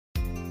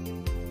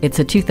It's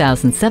a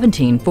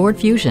 2017 Ford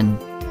Fusion.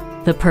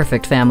 The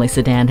perfect family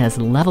sedan has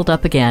leveled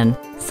up again.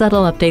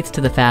 Subtle updates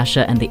to the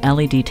fascia and the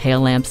LED tail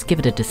lamps give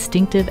it a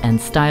distinctive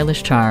and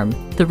stylish charm.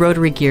 The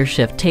rotary gear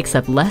shift takes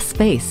up less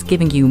space,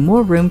 giving you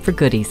more room for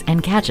goodies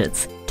and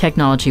gadgets.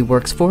 Technology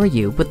works for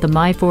you with the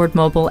My Ford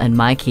Mobile and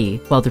My Key,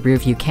 while the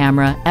rearview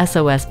camera,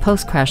 SOS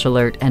post-crash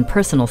alert, and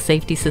personal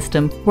safety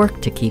system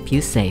work to keep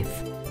you safe.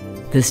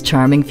 This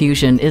charming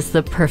Fusion is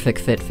the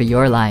perfect fit for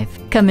your life.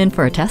 Come in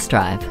for a test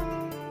drive.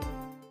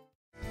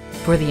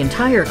 For the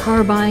entire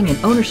car buying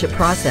and ownership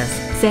process,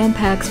 Sam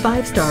Pack's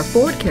 5-star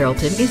Ford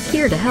Carrollton is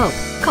here to help.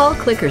 Call,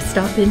 click, or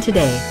stop in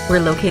today.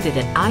 We're located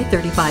at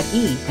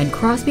I-35E and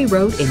Crosby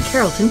Road in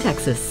Carrollton,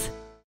 Texas.